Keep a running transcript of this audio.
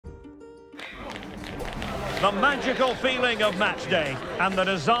The magical feeling of match day and the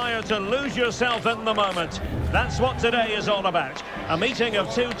desire to lose yourself in the moment. That's what today is all about. A meeting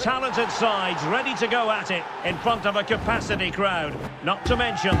of two talented sides ready to go at it in front of a capacity crowd. Not to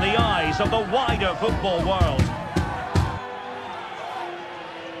mention the eyes of the wider football world.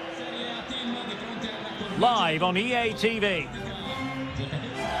 Live on EA TV.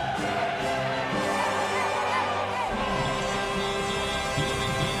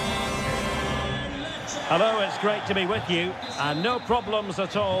 Hello, it's great to be with you, and no problems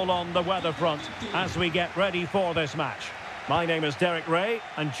at all on the weather front as we get ready for this match. My name is Derek Ray,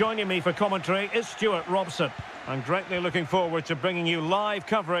 and joining me for commentary is Stuart Robson. I'm greatly looking forward to bringing you live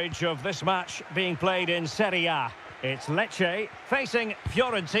coverage of this match being played in Serie A. It's Lecce facing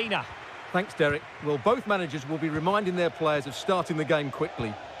Fiorentina. Thanks, Derek. Well, both managers will be reminding their players of starting the game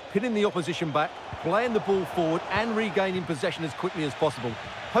quickly, pinning the opposition back, playing the ball forward and regaining possession as quickly as possible.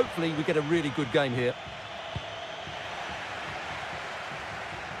 Hopefully we get a really good game here.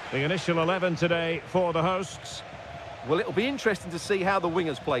 The initial 11 today for the hosts. Well, it'll be interesting to see how the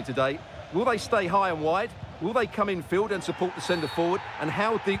wingers play today. Will they stay high and wide? Will they come in field and support the centre forward? And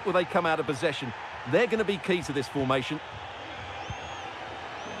how deep will they come out of possession? They're going to be key to this formation.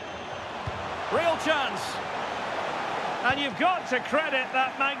 Real chance. And you've got to credit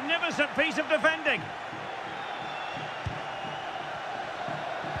that magnificent piece of defending.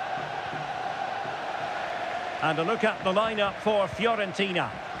 And a look at the lineup for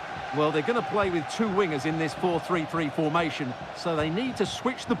Fiorentina. Well, they're going to play with two wingers in this 4-3-3 formation, so they need to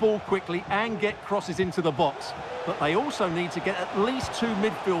switch the ball quickly and get crosses into the box. But they also need to get at least two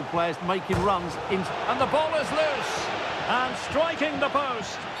midfield players making runs into... And the ball is loose. And striking the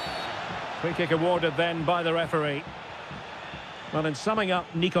post. Free kick awarded then by the referee. Well, in summing up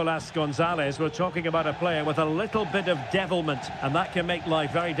Nicolas Gonzalez, we're talking about a player with a little bit of devilment, and that can make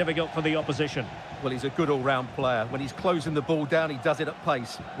life very difficult for the opposition. Well, he's a good all-round player. When he's closing the ball down, he does it at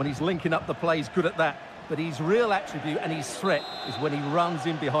pace. When he's linking up the play, he's good at that. But his real attribute and his threat is when he runs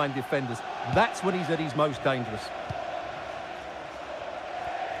in behind defenders. That's when he's at his most dangerous.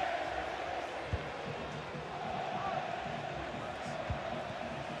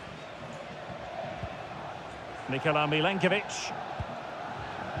 Nikola Milenkovic.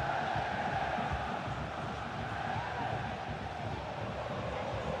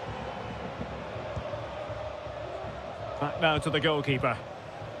 Back now to the goalkeeper.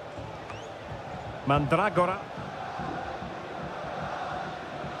 Mandragora.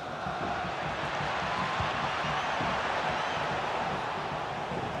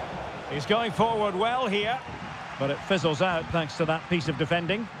 He's going forward well here, but it fizzles out thanks to that piece of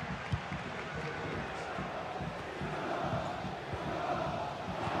defending.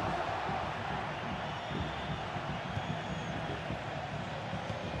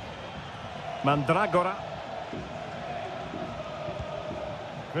 Mandragora.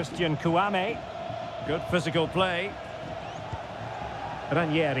 Christian Kouame. Good physical play.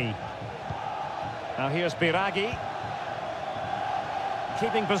 Ranieri. Now here's Biraghi.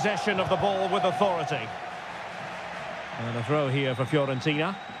 Keeping possession of the ball with authority. And a throw here for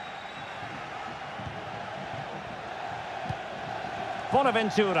Fiorentina.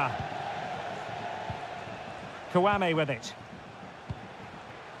 Bonaventura. Kouame with it.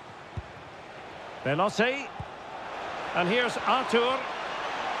 Veloci. And here's Artur.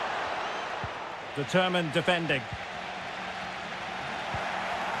 Determined defending.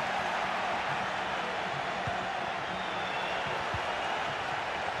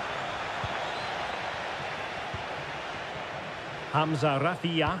 Hamza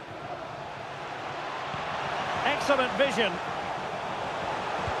Rafia. Excellent vision.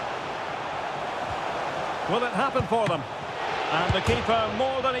 Will it happen for them? And the keeper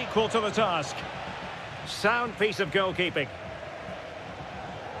more than equal to the task. Sound piece of goalkeeping.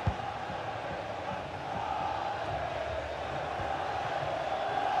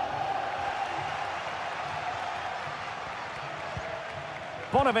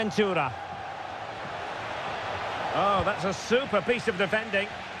 Bonaventura. Oh, that's a super piece of defending.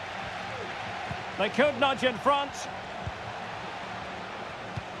 They could nudge in front.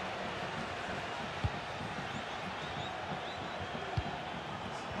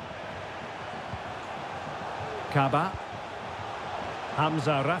 Kaba.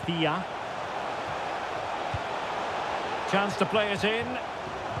 Hamza Rafia. Chance to play it in.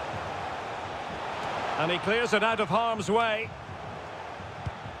 And he clears it out of harm's way.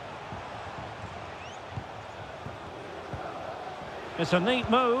 It's a neat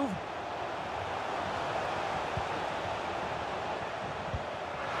move.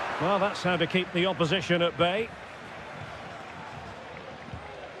 Well, that's how to keep the opposition at bay.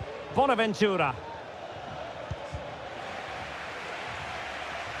 Bonaventura.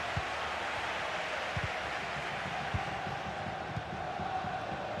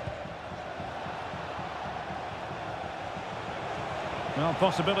 Well,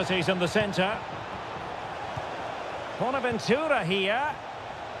 possibilities in the centre. Bonaventura here.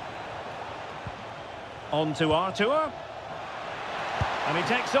 On to Artur. And he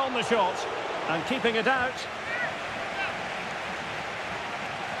takes on the shot. And keeping it out.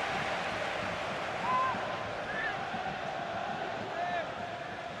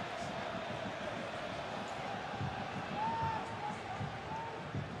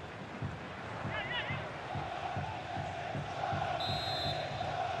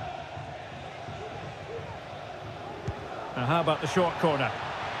 Now how about the short corner?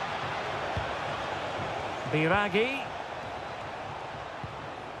 Biraghi.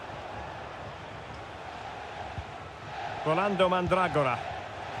 Rolando Mandragora.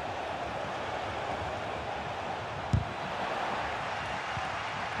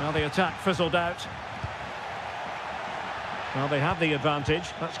 Well, the attack fizzled out. Well, they have the advantage.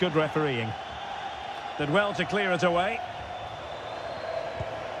 That's good refereeing. Did well to clear it away.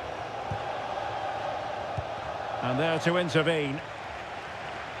 And there to intervene.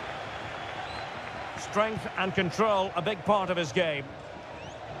 Strength and control, a big part of his game.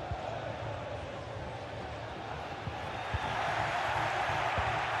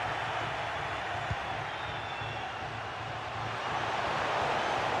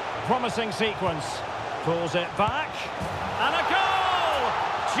 Promising sequence. Pulls it back. And a goal!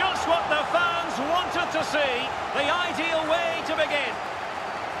 Just what the fans wanted to see. The ideal way to begin.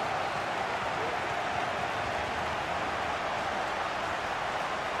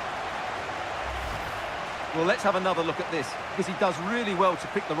 Well, let's have another look at this, because he does really well to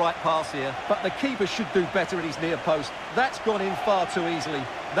pick the right pass here. But the keeper should do better at his near post. That's gone in far too easily.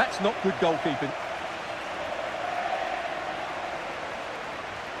 That's not good goalkeeping.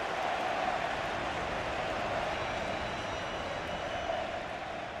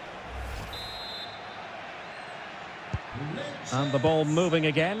 And the ball moving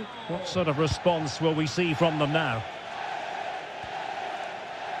again. What sort of response will we see from them now?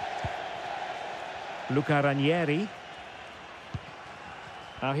 Luca Ranieri.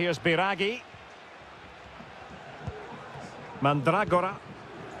 Now here's Biraghi. Mandragora.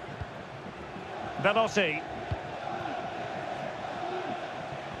 Veloci.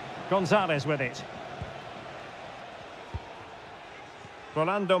 Gonzalez with it.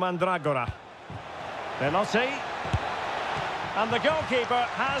 Rolando Mandragora. Veloci. And the goalkeeper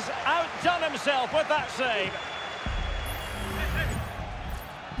has outdone himself with that save.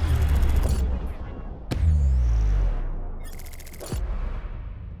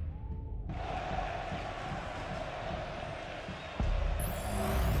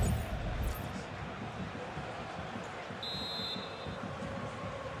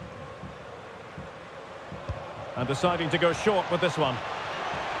 And deciding to go short with this one.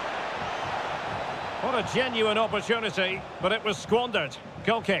 What a genuine opportunity, but it was squandered.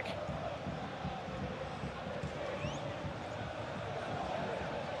 Goal kick.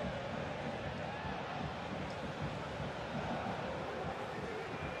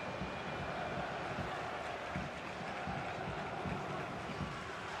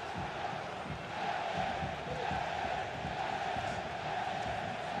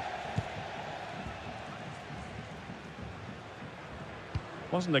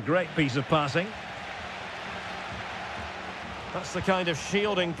 Wasn't a great piece of passing. That's the kind of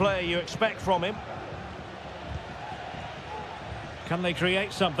shielding play you expect from him. Can they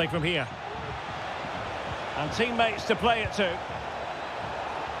create something from here? And teammates to play it to.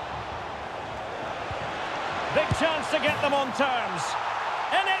 Big chance to get them on terms.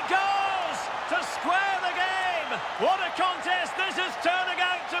 And it goes to square the game. What a contest this is turning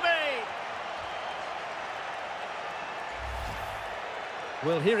out to be.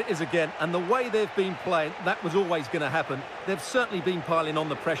 Well, here it is again, and the way they've been playing, that was always going to happen. They've certainly been piling on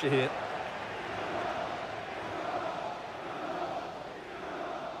the pressure here.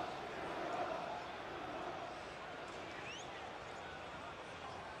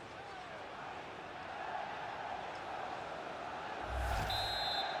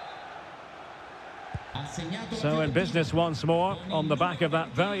 So in business once more, on the back of that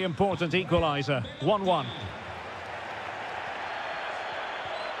very important equaliser. 1-1.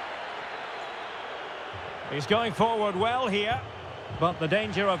 He's going forward well here, but the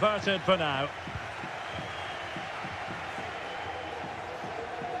danger averted for now.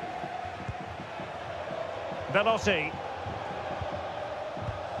 Veloci.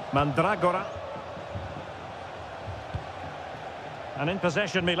 Mandragora. And in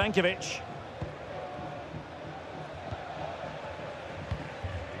possession, Milenkovic.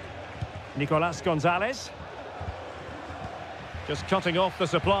 Nicolas Gonzalez. Just cutting off the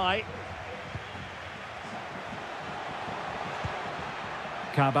supply.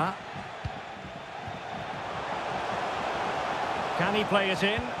 Kaba. Can he play it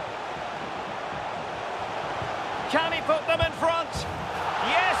in? Can he put them in front?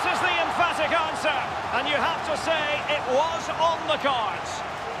 Yes is the emphatic answer. And you have to say it was on the cards.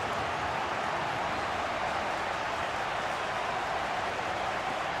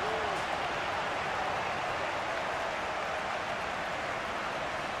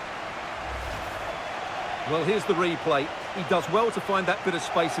 Well, here's the replay. He does well to find that bit of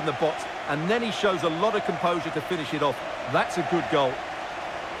space in the box, and then he shows a lot of composure to finish it off. That's a good goal.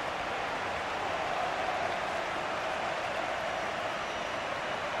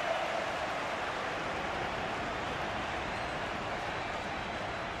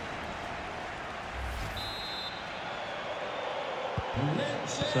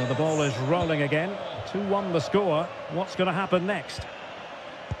 So the ball is rolling again. 2-1 the score. What's going to happen next?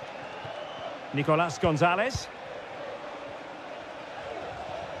 Nicolas Gonzalez.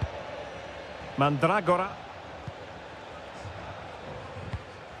 Mandragora.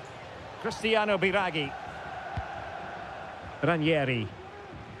 Cristiano Biraghi. Ranieri.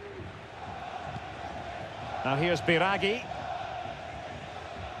 Now here's Biraghi.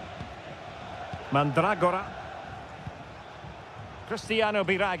 Mandragora. Cristiano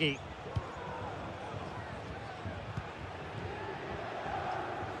Biraghi.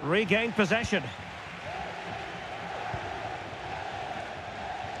 Regained possession.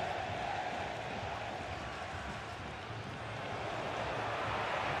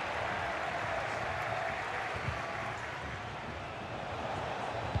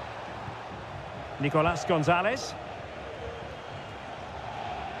 Nicolas Gonzalez.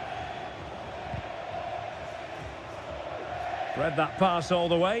 Read that pass all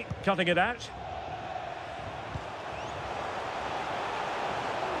the way, cutting it out.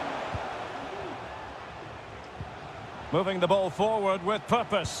 Moving the ball forward with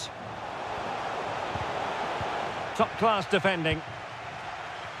purpose. Top-class defending.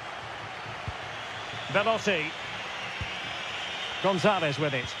 Veloci. Gonzalez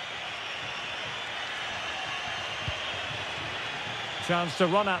with it. Chance to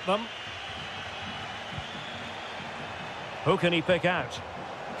run at them. Who can he pick out?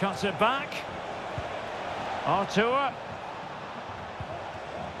 Cuts it back. Artur.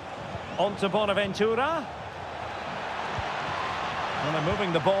 On to Bonaventura. And they're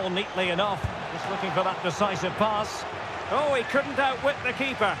moving the ball neatly enough. Just looking for that decisive pass. Oh, he couldn't outwit the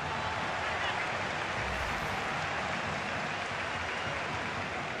keeper.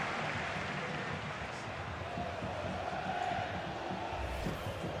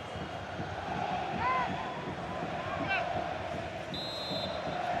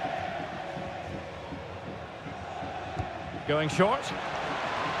 Going short.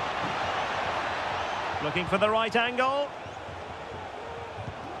 Looking for the right angle.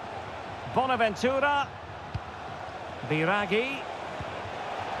 Bonaventura. Biraghi.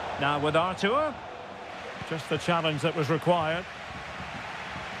 Now with Artur. Just the challenge that was required.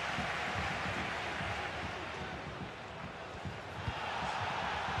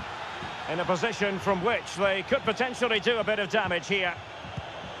 In a position from which they could potentially do a bit of damage here.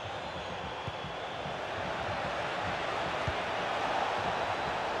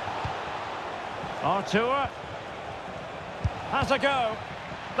 Artur has a go.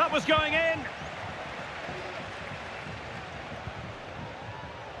 That was going in.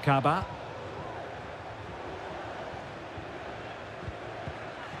 Kaba.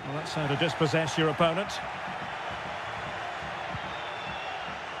 Well, that's how to dispossess your opponent.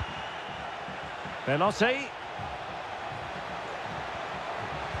 Veloci.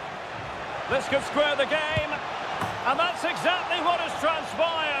 This could square the game. And that's exactly what has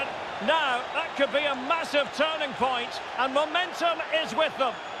transpired. Now, that could be a massive turning point, and momentum is with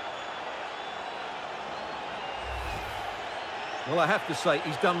them. Well, I have to say,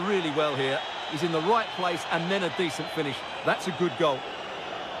 he's done really well here. He's in the right place and then a decent finish. That's a good goal.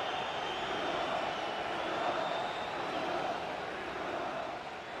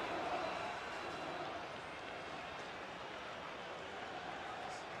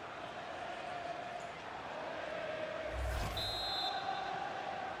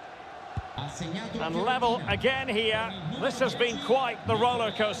 And level again here. This has been quite the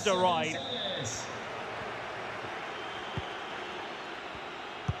roller coaster ride.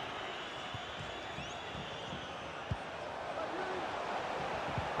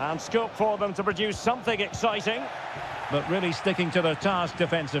 And scope for them to produce something exciting, but really sticking to their task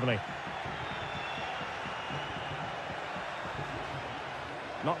defensively.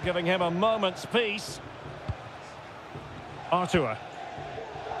 Not giving him a moment's peace. Artur.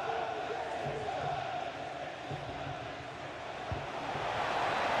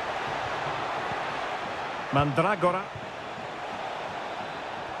 Mandragora.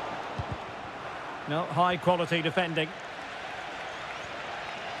 No, high quality defending.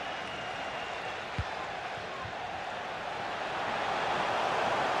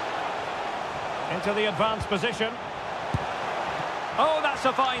 Into the advanced position. Oh, that's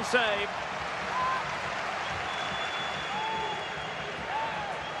a fine save.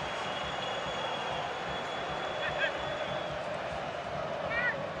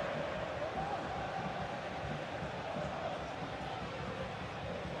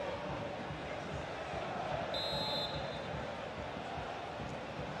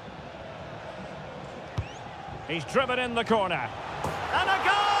 He's driven in the corner. And a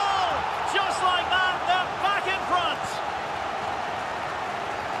goal! Just like that, they're back in front.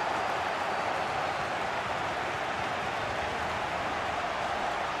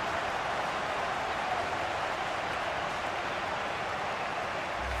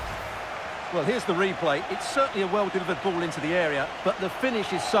 Well, here's the replay. It's certainly a well-delivered ball into the area, but the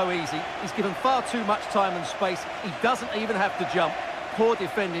finish is so easy. He's given far too much time and space. He doesn't even have to jump. Poor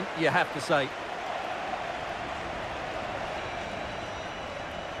defending, you have to say.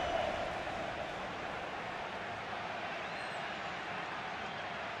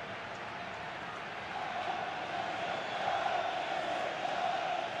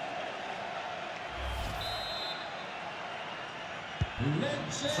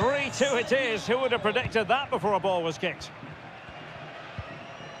 Lecce. 3-2 it is. Who would have predicted that before a ball was kicked?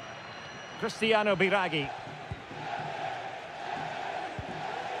 Cristiano Biraghi.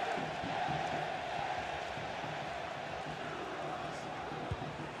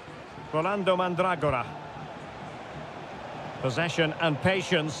 Rolando Mandragora. Possession and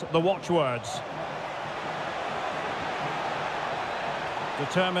patience, the watchwords.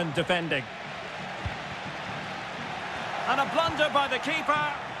 Determined defending. And a blunder by the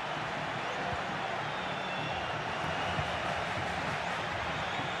keeper.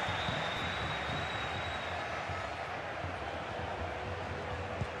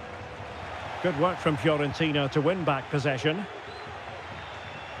 Good work from Fiorentina to win back possession.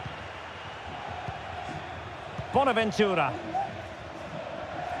 Bonaventura.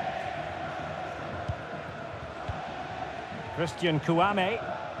 Christian Kouame.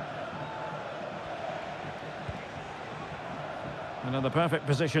 Another perfect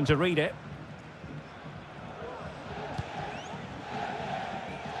position to read it.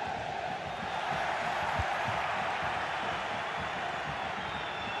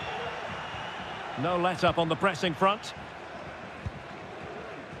 No let-up on the pressing front.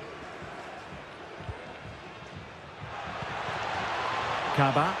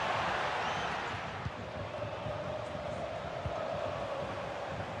 Kaba.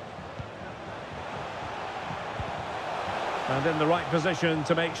 And in the right position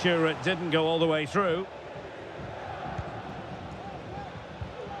to make sure it didn't go all the way through.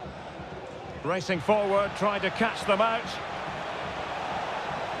 Racing forward, trying to catch them out.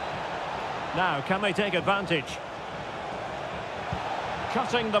 Now, can they take advantage?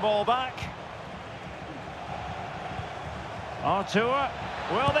 Cutting the ball back. Artur.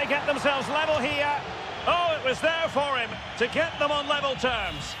 Will they get themselves level here? Oh, it was there for him to get them on level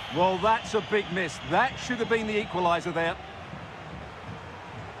terms. Well, that's a big miss. That should have been the equaliser there.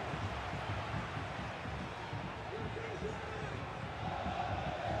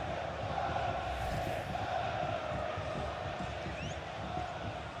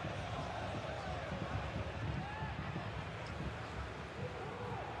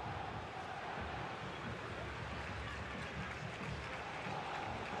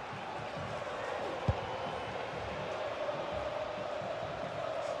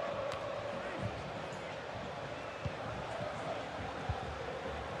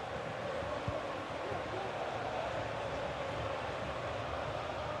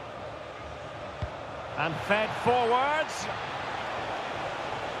 And fed forwards.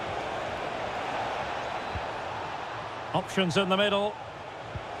 Options in the middle.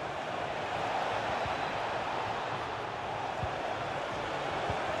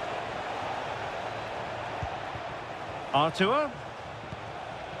 Artur.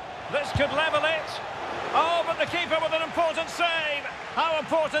 This could level it. Oh, but the keeper with an important save. How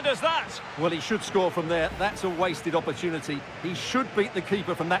important is that? Well, he should score from there. That's a wasted opportunity. He should beat the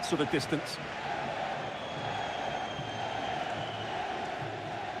keeper from that sort of distance.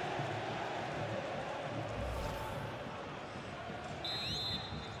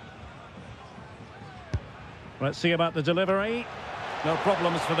 Let's see about the delivery. No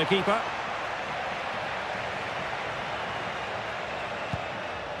problems for the keeper.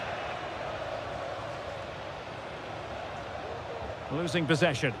 Losing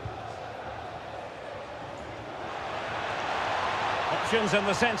possession. options in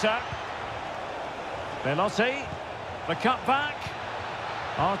the centre. Veloci. The cut back.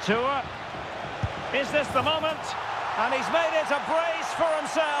 Artur. Is this the moment? And he's made it a brace for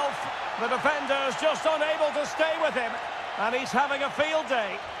himself. The defender's just unable to stay with him. And he's having a field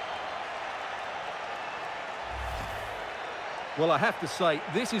day. Well, I have to say,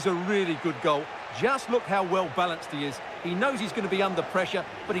 this is a really good goal. Just look how well balanced he is. He knows he's going to be under pressure,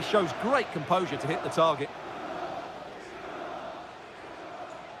 but he shows great composure to hit the target.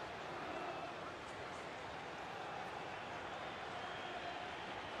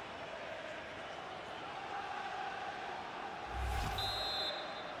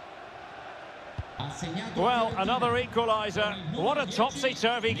 Well, another equaliser. What a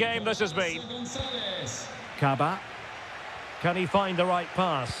topsy-turvy game this has been. Kaba. Can he find the right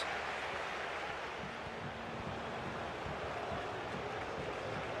pass?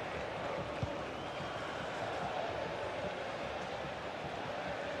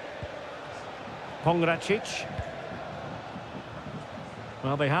 Pongracic.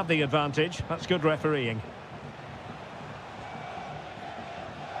 Well, they have the advantage. That's good refereeing.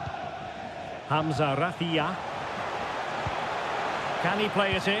 Hamza Rafia. Can he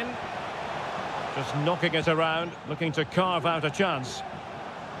play it in? Just knocking it around, looking to carve out a chance.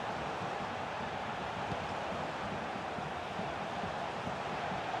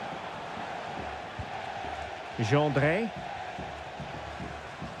 Gendré.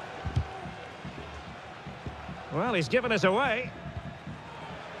 Well, he's given it away.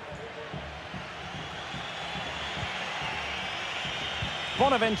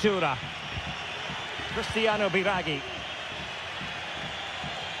 Bonaventura. Cristiano Biraghi.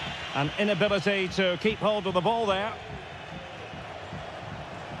 An inability to keep hold of the ball there.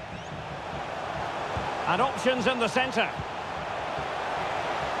 And options in the centre.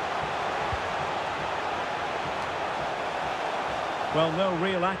 Well, no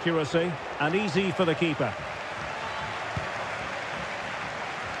real accuracy, and easy for the keeper.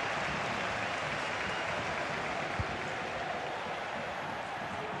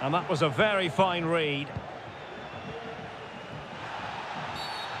 And that was a very fine read.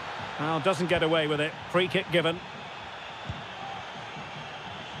 Well, doesn't get away with it. Free kick given.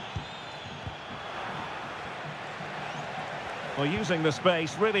 Well, using the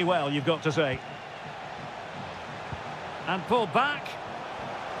space really well, you've got to say. And pulled back.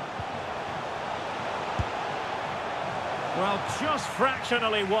 Well, just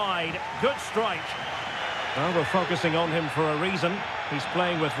fractionally wide. Good strike. Well, we're focusing on him for a reason. He's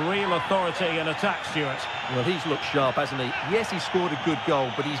playing with real authority in attack, Stuart. Well, he's looked sharp, hasn't he? Yes, he scored a good goal,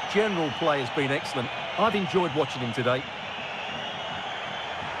 but his general play has been excellent. I've enjoyed watching him today.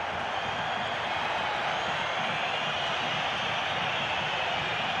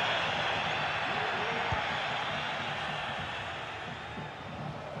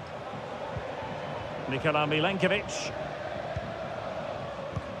 Nikola Milenkovic.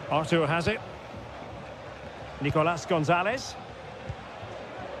 Artur has it. Nicolas Gonzalez.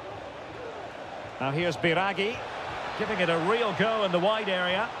 Now here's Biraghi, giving it a real go in the wide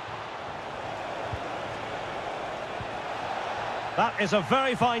area. That is a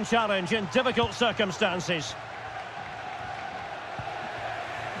very fine challenge in difficult circumstances.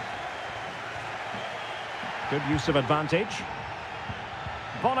 Good use of advantage.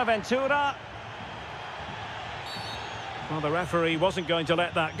 Bonaventura. Well, the referee wasn't going to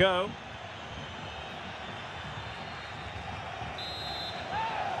let that go.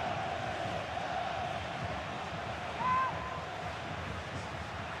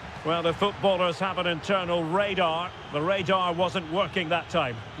 Well, the footballers have an internal radar. The radar wasn't working that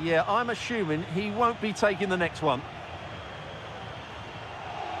time. Yeah, I'm assuming he won't be taking the next one.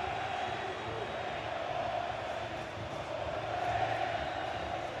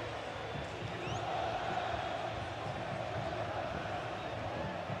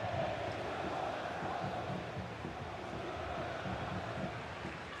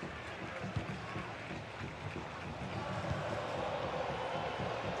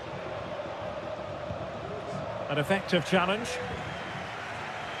 An effective challenge.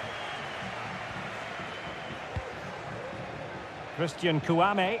 Christian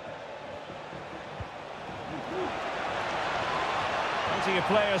Kouame. Plenty of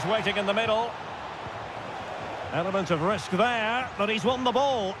players waiting in the middle. Element of risk there, but he's won the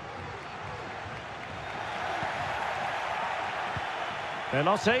ball.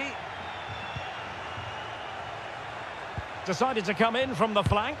 Veloci. Decided to come in from the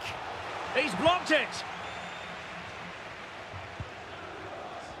flank. He's blocked it.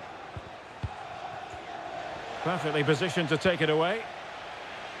 Perfectly positioned to take it away.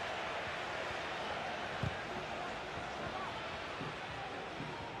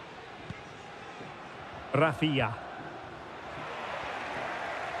 Rafia.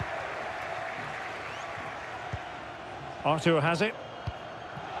 Artur has it.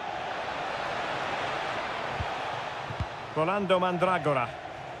 Rolando Mandragora.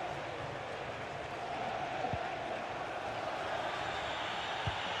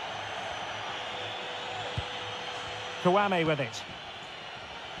 Kouame with it.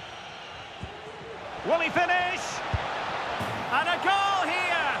 Will he finish? And a goal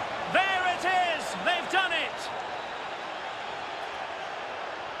here! There it is! They've done it!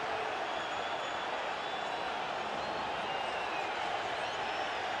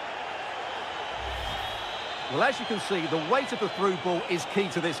 Well, as you can see, the weight of the through ball is key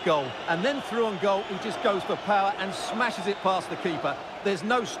to this goal. And then through on goal, he just goes for power and smashes it past the keeper. There's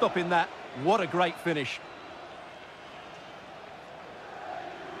no stopping that. What a great finish.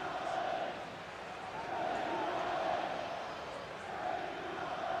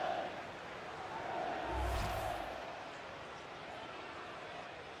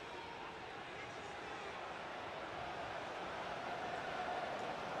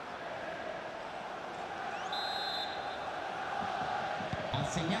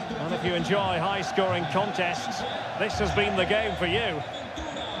 Well, if you enjoy high-scoring contests, this has been the game for you.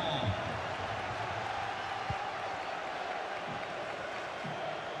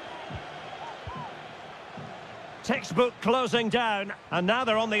 Textbook closing down, and now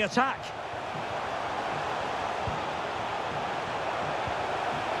they're on the attack.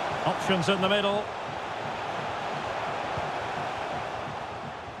 Options in the middle.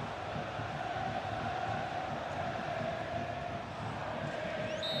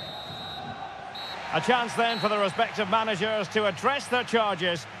 A chance then for the respective managers to address their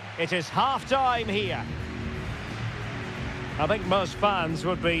charges. It is half-time here. I think most fans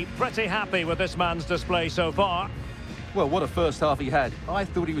would be pretty happy with this man's display so far. Well, what a first half he had. I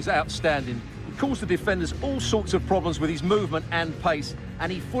thought he was outstanding. He caused the defenders all sorts of problems with his movement and pace,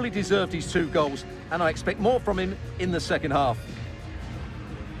 and he fully deserved his 2 goals, and I expect more from him in the second half.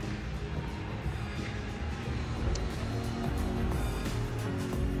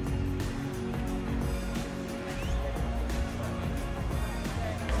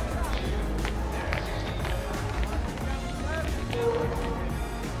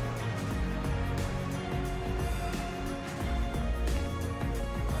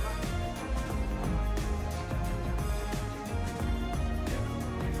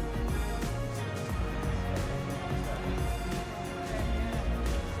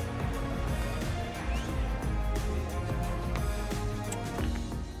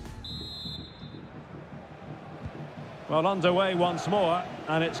 Well, underway once more,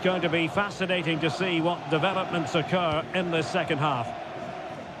 and it's going to be fascinating to see what developments occur in this second half.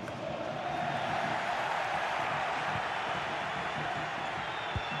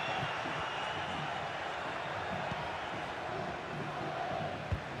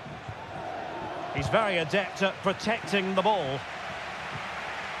 He's very adept at protecting the ball.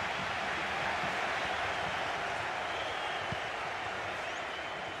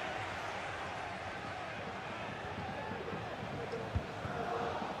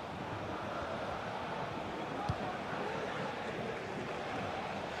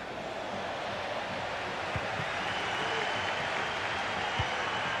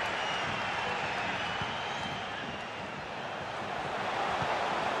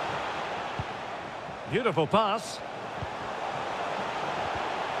 Beautiful pass.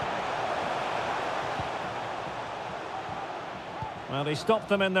 Well, he stopped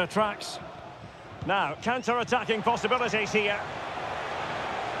them in their tracks. Now, counter-attacking possibilities here.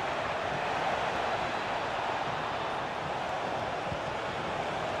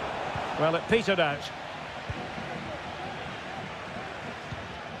 Well, it petered out.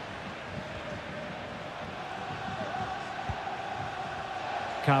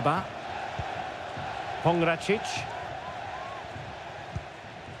 Kaba. Pongracic.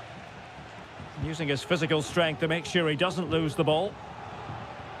 Using his physical strength to make sure he doesn't lose the ball.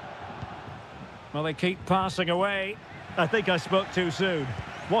 Well, they keep passing away. I think I spoke too soon.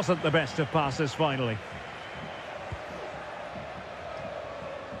 Wasn't the best of passes finally.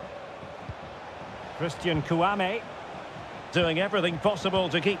 Christian Kouame doing everything possible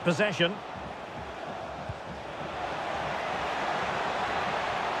to keep possession.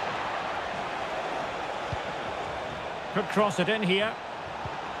 Could cross it in here.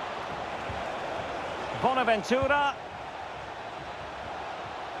 Bonaventura.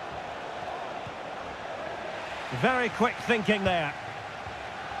 Very quick thinking there.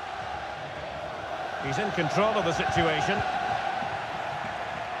 He's in control of the situation.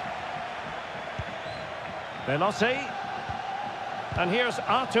 Veloci. And here's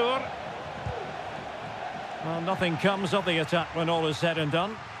Artur. Well, nothing comes of the attack when all is said and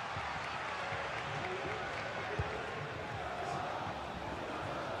done.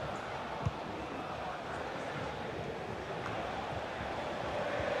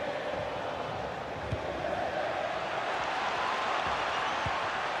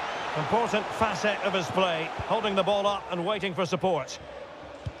 Important facet of his play, holding the ball up and waiting for support.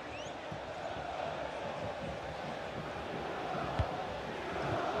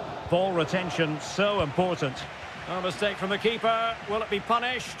 Ball retention, so important. A mistake from the keeper. Will it be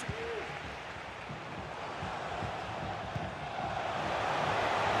punished?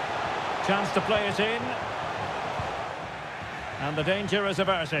 Chance to play it in. And the danger is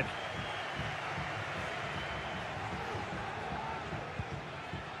averted.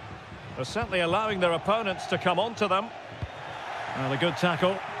 They're certainly allowing their opponents to come onto them. And a good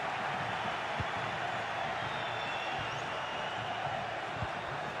tackle.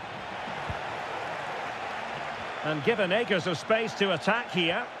 And given acres of space to attack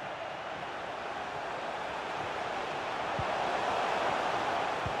here.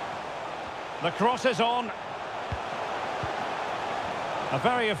 The cross is on. A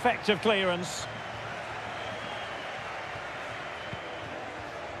very effective clearance.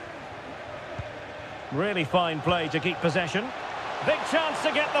 Really fine play to keep possession. Big chance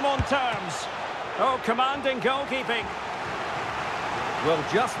to get them on terms. Oh, commanding goalkeeping. Well,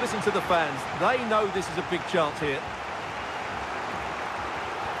 just listen to the fans. They know this is a big chance here.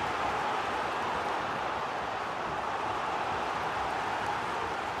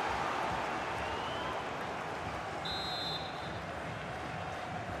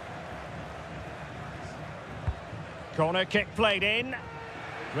 Corner kick played in.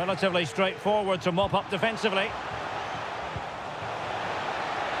 Relatively straightforward to mop up defensively.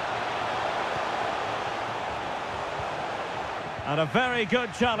 And a very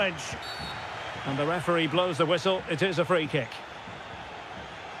good challenge. And the referee blows the whistle. It is a free kick.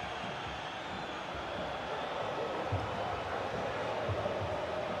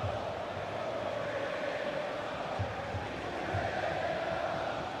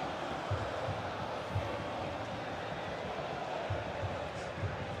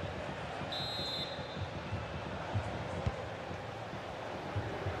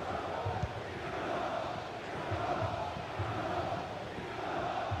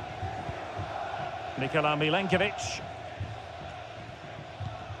 Nikola Milenkovic.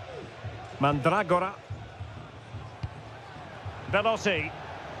 Mandragora. Veloci.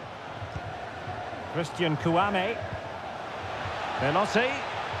 Christian Kouame. Veloci.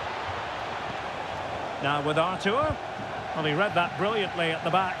 Now with Artur. Well, he read that brilliantly at the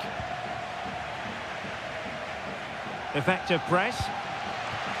back. Effective press.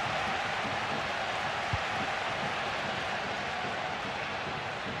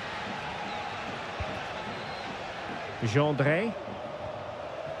 Gendré.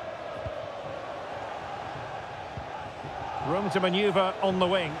 Room to manoeuvre on the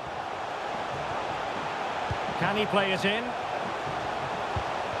wing. Can he play it in?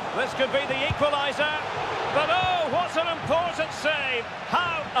 This could be the equaliser. But oh, what an important save.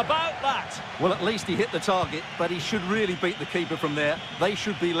 How about that? Well, at least he hit the target, but he should really beat the keeper from there. They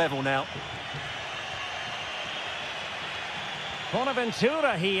should be level now.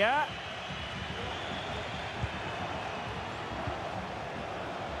 Bonaventura here.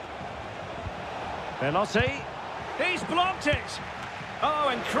 Veloci, he's blocked it. Oh,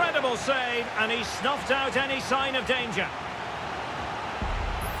 incredible save, and he snuffed out any sign of danger.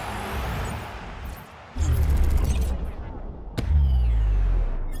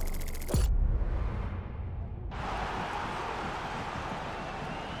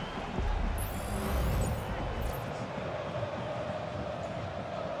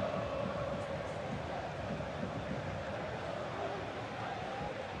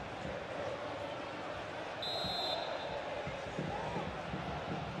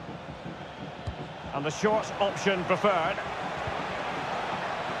 And the short option preferred.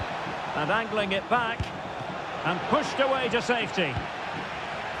 And angling it back. And pushed away to safety.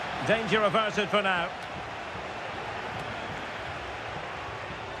 Danger averted for now.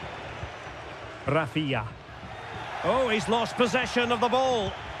 Rafinha. Oh, he's lost possession of the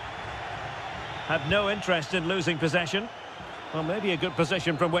ball. Had no interest in losing possession. Well, maybe a good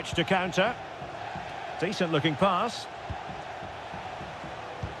position from which to counter. Decent looking pass.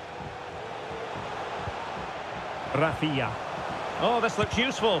 Rafinha. Oh, this looks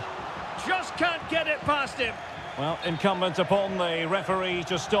useful. Just can't get it past him. Well, incumbent upon the referee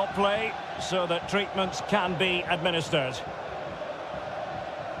to stop play so that treatments can be administered.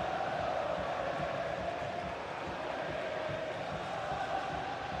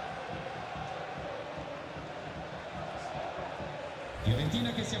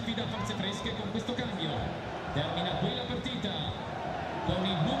 Fiorentina che si affida a forze fresche con questo cambio. Termina qui la partita con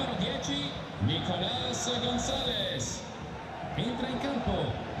il numero 10 Nicolás González. Entra in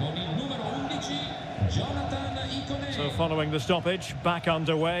campo con il numero 11 Jonathan Icone. So following the stoppage, back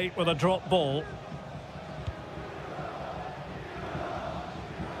underway with a drop ball.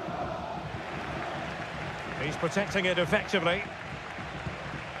 He's protecting it effectively.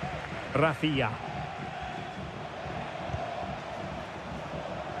 Rafia.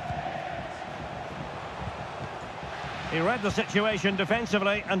 He read the situation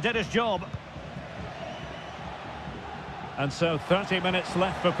defensively and did his job. And so 30 minutes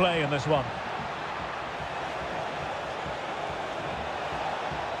left for play in this one.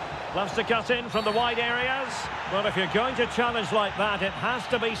 Loves to cut in from the wide areas. Well, if you're going to challenge like that, it has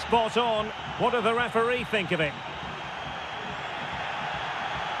to be spot on. What does the referee think of it?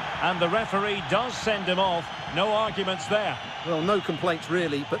 And the referee does send him off. No arguments there. Well, no complaints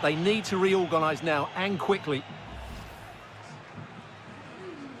really, but they need to reorganise now and quickly.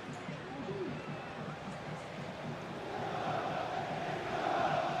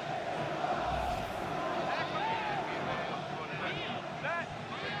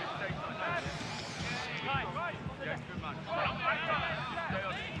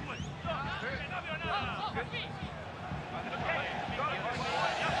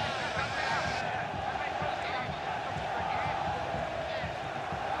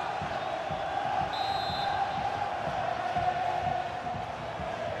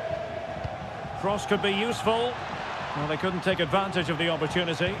 Cross could be useful. Well, they couldn't take advantage of the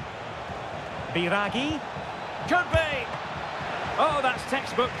opportunity. Biraghi. Could be! Oh, that's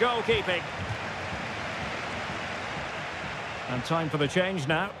textbook goalkeeping. And time for the change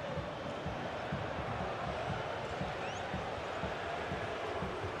now.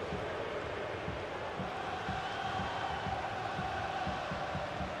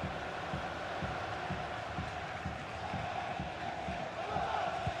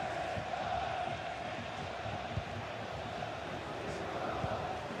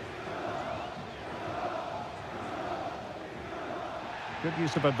 Good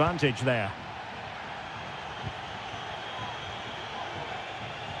use of advantage there.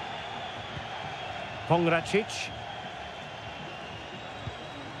 Pongracic.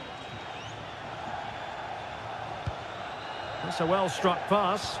 That's a well-struck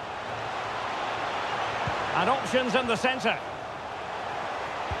pass. And options in the centre.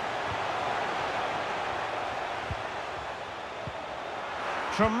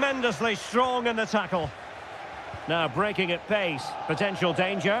 Tremendously strong in the tackle. Now breaking at pace, potential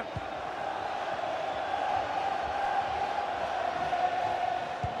danger.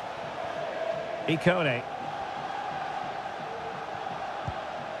 Icone.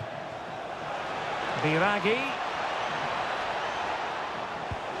 Biraghi.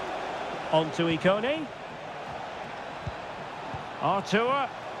 On to Icone. Artur.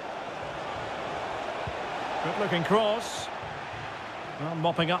 Good looking cross. Well,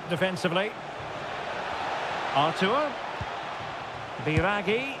 mopping up defensively. Artur.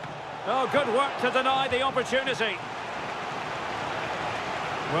 Biraghi. Oh, good work to deny the opportunity.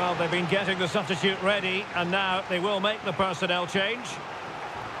 Well, they've been getting the substitute ready, and now they will make the personnel change.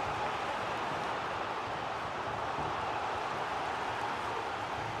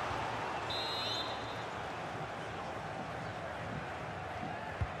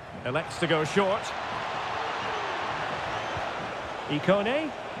 Elects to go short. Icone.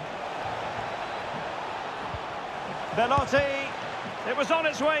 Belotti. It was on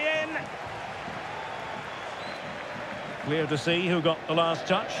its way in. Clear to see who got the last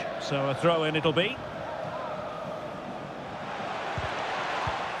touch, so a throw-in it'll be.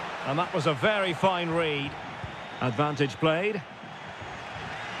 And that was a very fine read. Advantage played.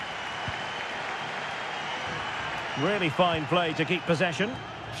 Really fine play to keep possession.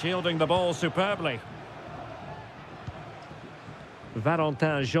 Shielding the ball superbly.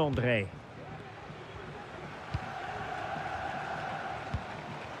 Valentin Gendré.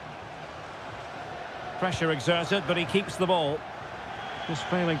 Pressure exerted, but he keeps the ball. Just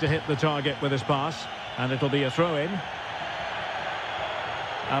failing to hit the target with his pass. And it'll be a throw-in.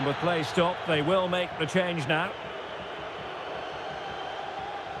 And with play stopped, they will make the change now.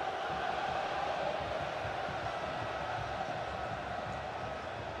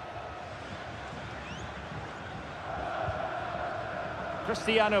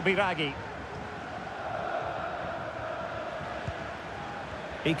 Cristiano Biraghi.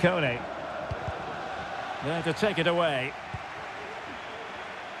 Icone. There to take it away.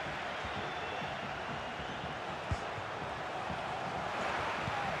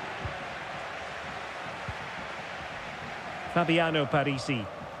 Fabiano Parisi.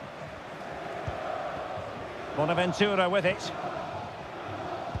 Bonaventura with it.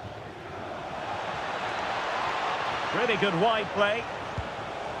 Really good wide play.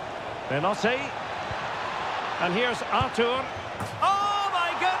 Veloci. And here's Artur. Oh my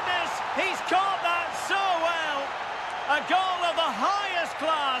goodness! He's caught that so well! A goal of the highest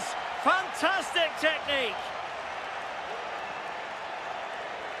class. Fantastic technique.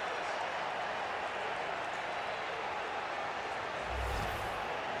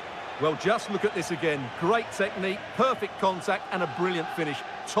 Well, just look at this again. Great technique, perfect contact, and a brilliant finish.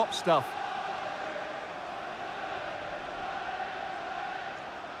 Top stuff.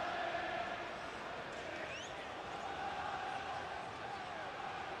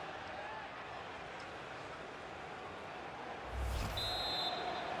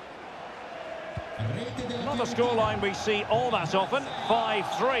 Not a scoreline we see all that often.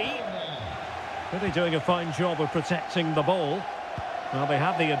 5-3. Really doing a fine job of protecting the ball. Well, they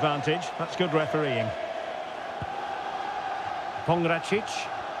have the advantage. That's good refereeing. Pongracic.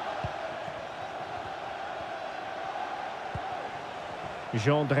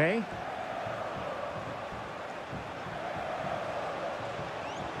 Gendré.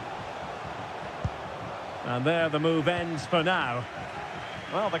 And there the move ends for now.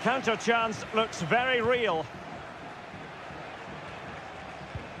 Well, the counter chance looks very real.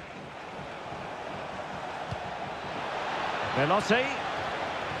 Veloci.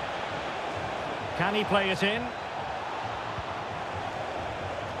 Can he play it in?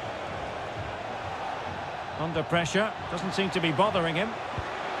 Under pressure. Doesn't seem to be bothering him.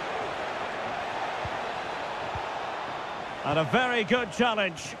 And a very good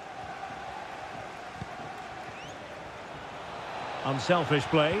challenge. Unselfish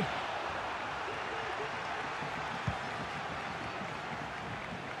play.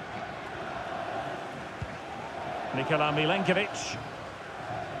 Nikola Milenkovic.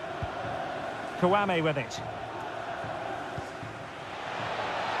 Kouame with it.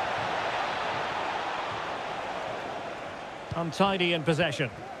 Untidy in possession.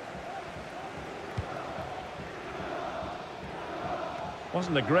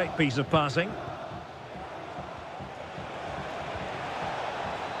 Wasn't a great piece of passing.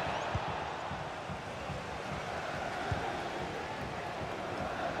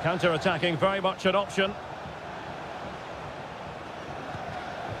 Counter-attacking, very much an option.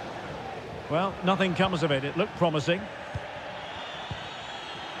 Well, nothing comes of it. It looked promising.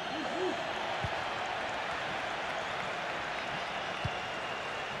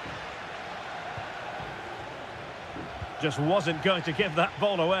 Just wasn't going to give that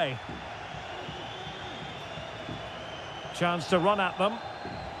ball away. Chance to run at them.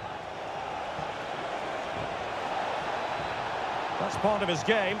 That's part of his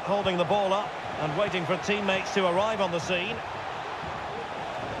game, holding the ball up and waiting for teammates to arrive on the scene.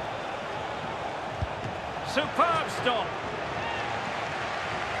 Superb stop.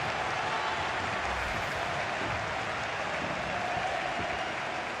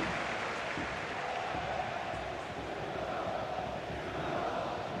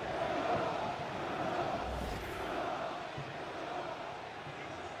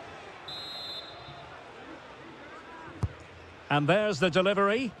 And there's the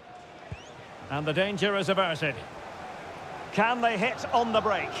delivery. And the danger is averted. Can they hit on the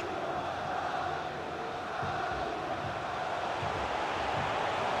break?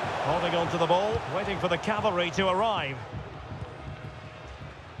 Holding on to the ball, waiting for the cavalry to arrive.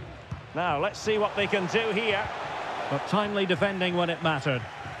 Now, let's see what they can do here. But timely defending when it mattered.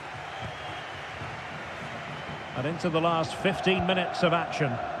 And into the last 15 minutes of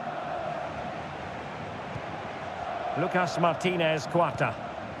action. Lucas Martinez Quarta.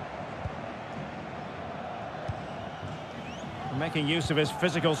 Making use of his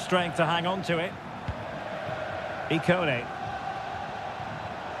physical strength to hang on to it. Ikone.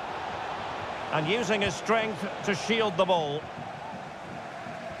 And using his strength to shield the ball.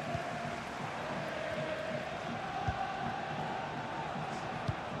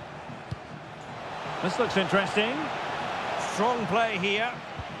 This looks interesting. Strong play here.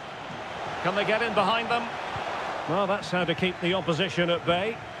 Can they get in behind them? Well, that's how to keep the opposition at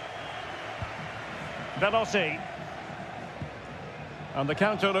bay. Veloci. And the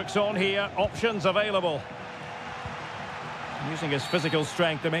counter looks on here. Options available. Using his physical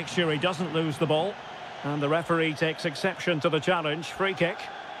strength to make sure he doesn't lose the ball. And the referee takes exception to the challenge. Free kick.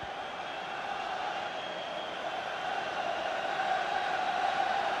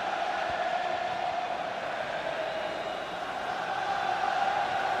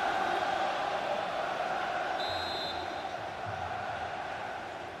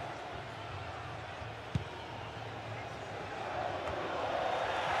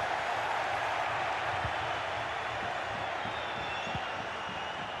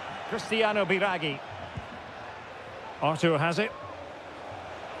 Cristiano Biraghi. Artur has it.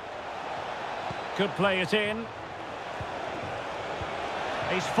 Could play it in.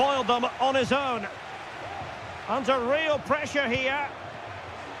 He's foiled them on his own. Under real pressure here.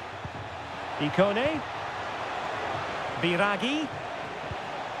 Ikone. Biraghi.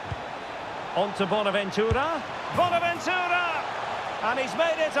 On to Bonaventura. Bonaventura! And he's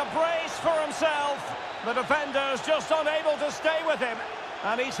made it a brace for himself. The defender's just unable to stay with him.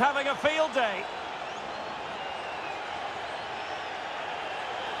 And he's having a field day.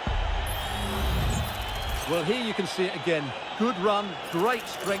 Well, here you can see it again. Good run, great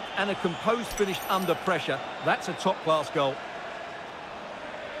strength, and a composed finish under pressure. That's a top-class goal.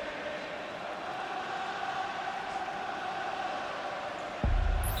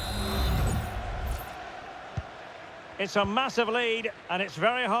 It's a massive lead, and it's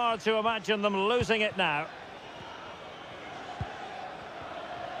very hard to imagine them losing it now.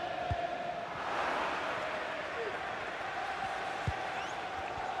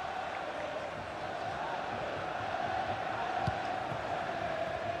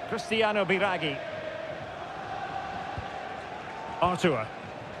 Cristiano Biraghi. Artur.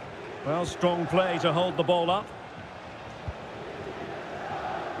 Well, strong play to hold the ball up.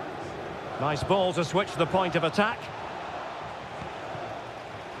 Nice ball to switch the point of attack.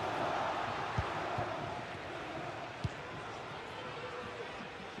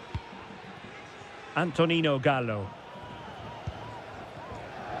 Antonino Gallo.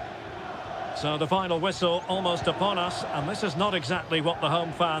 So the final whistle almost upon us, and this is not exactly what the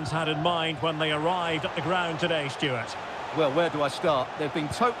home fans had in mind when they arrived at the ground today, Stuart. Well, where do I start? They've been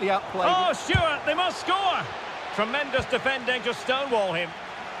totally outplayed. Oh, Stuart, they must score! Tremendous defending to stonewall him.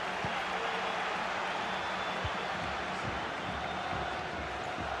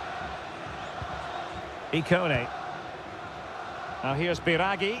 Ikone. Now here's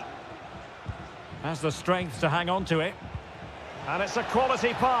Biraghi. Has the strength to hang on to it. And it's a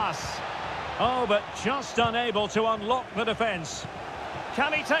quality pass. Oh, but just unable to unlock the defence.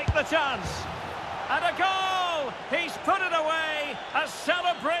 Can he take the chance? And a goal! He's put it away. A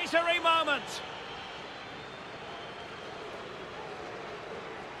celebratory moment.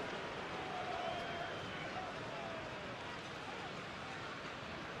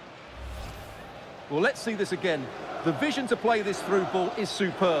 Well, let's see this again. The vision to play this through ball is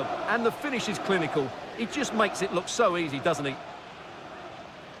superb, and the finish is clinical. He just makes it look so easy, doesn't he?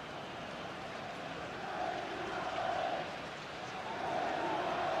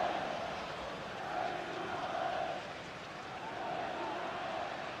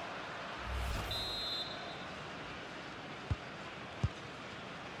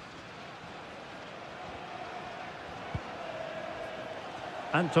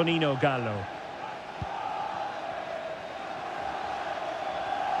 Antonino Gallo.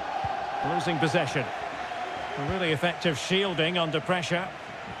 Losing possession. A really effective shielding under pressure.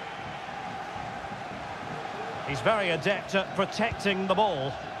 He's very adept at protecting the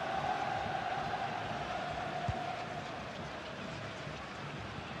ball.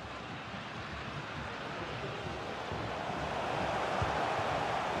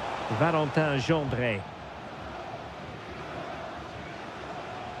 Valentin Gendré.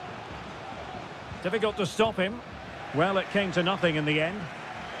 Difficult to stop him. Well, it came to nothing in the end.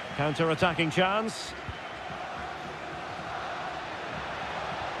 Counter-attacking chance.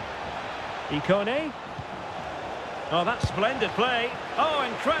 Ikone. Oh, that's splendid play. Oh,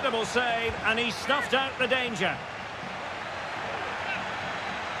 incredible save, and he snuffed out the danger.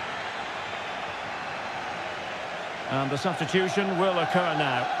 And the substitution will occur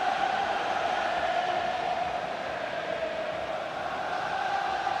now.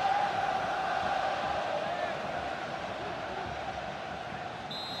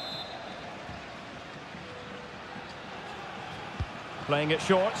 Playing it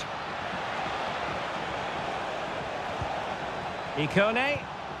short. Ikone.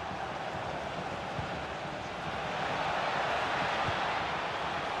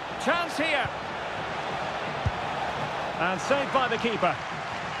 Chance here. And saved by the keeper.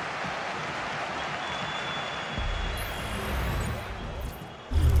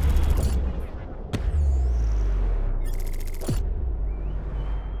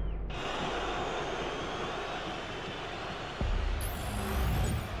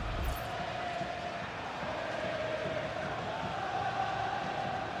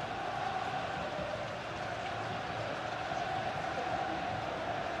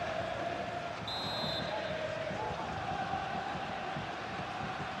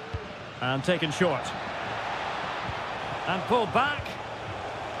 And taken short. And pulled back.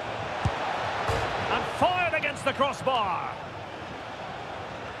 And fired against the crossbar.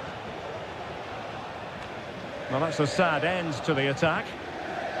 Well, that's a sad end to the attack.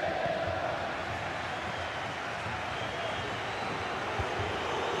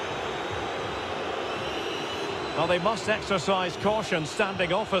 Well, they must exercise caution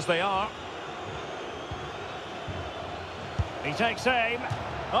standing off as they are. He takes aim.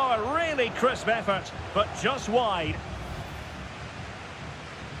 Oh, a really crisp effort, but just wide.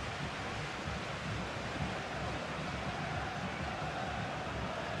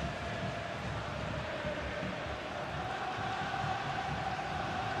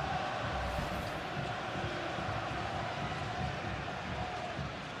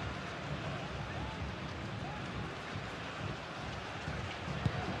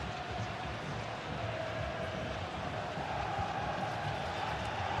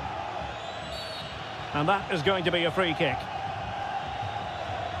 And that is going to be a free kick.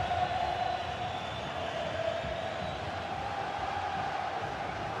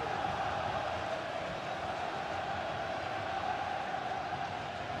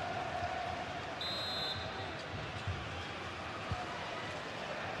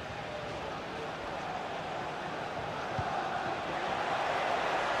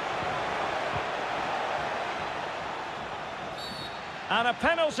 And a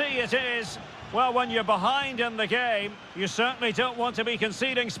penalty it is. Well, when you're behind in the game, you certainly don't want to be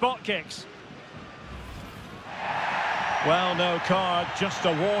conceding spot kicks. Well, no card, just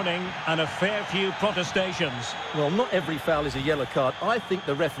a warning and a fair few protestations. Well, not every foul is a yellow card. I think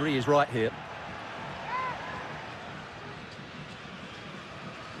the referee is right here.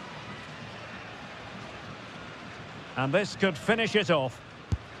 And this could finish it off.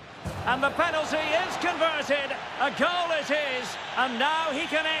 And the penalty is converted. A goal it is. And now he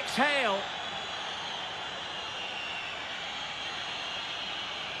can exhale.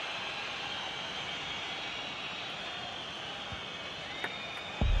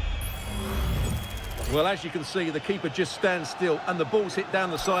 Well, as you can see, the keeper just stands still and the ball's hit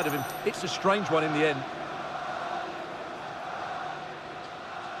down the side of him. It's a strange one in the end.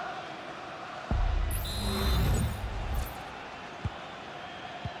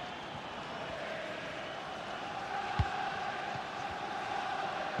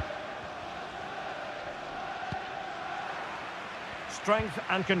 Strength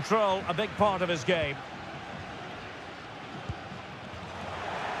and control, a big part of his game.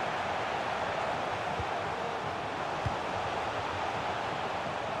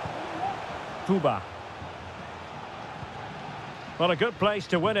 Cuba. Well, a good place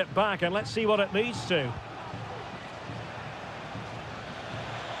to win it back, and let's see what it leads to.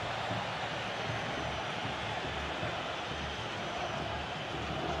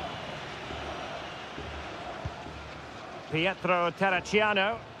 Pietro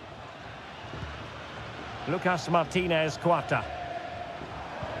Terracciano. Lucas Martinez Quarta.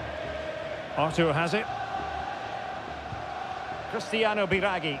 Artur has it. Cristiano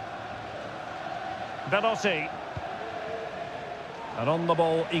Biraghi. Veloci. And on the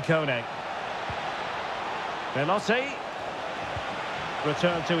ball, Icone. Veloci.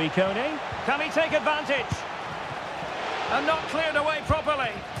 Return to Icone. Can he take advantage? And not cleared away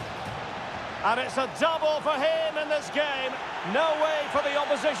properly. And it's a double for him in this game. No way for the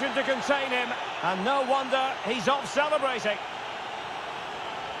opposition to contain him. And no wonder he's off celebrating.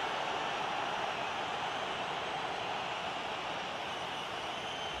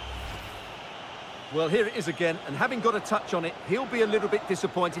 Well, here it is again, and having got a touch on it, he'll be a little bit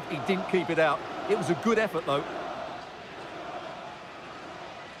disappointed he didn't keep it out. It was a good effort, though.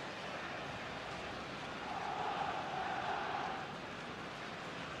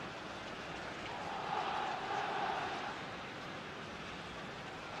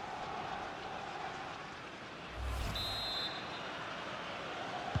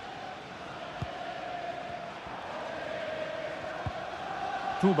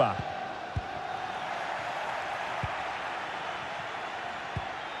 Cuba.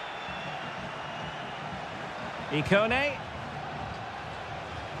 Icone.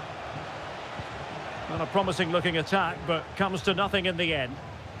 Not a promising looking attack, but comes to nothing in the end.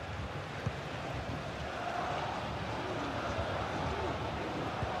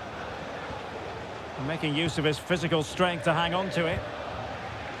 Making use of his physical strength to hang on to it.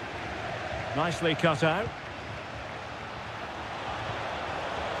 Nicely cut out.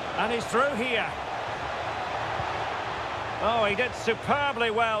 And he's through here. Oh, he did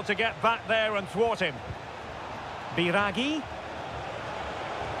superbly well to get back there and thwart him. Biraghi.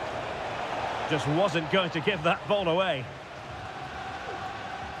 Just wasn't going to give that ball away.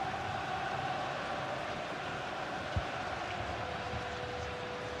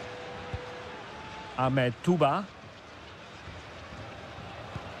 Ahmed Touba.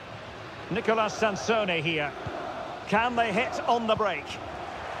 Nicolas Sansone here. Can they hit on the break?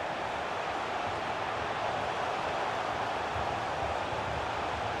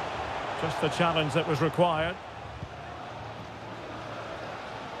 Just the challenge that was required.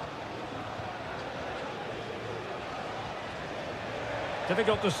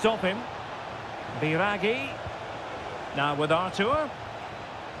 Difficult to stop him. Biraghi. Now with Artur.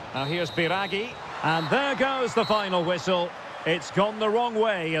 Now here's Biraghi. And there goes the final whistle. It's gone the wrong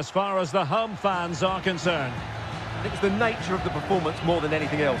way as far as the home fans are concerned. It was the nature of the performance more than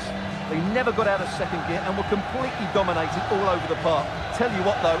anything else. They never got out of second gear and were completely dominated all over the park. Tell you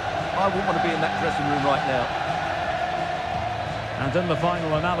what, though, I wouldn't want to be in that dressing room right now. And in the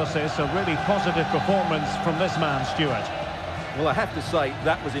final analysis, a really positive performance from this man, Stuart. Well, I have to say,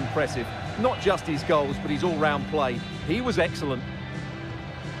 that was impressive. Not just his goals, but his all-round play. He was excellent.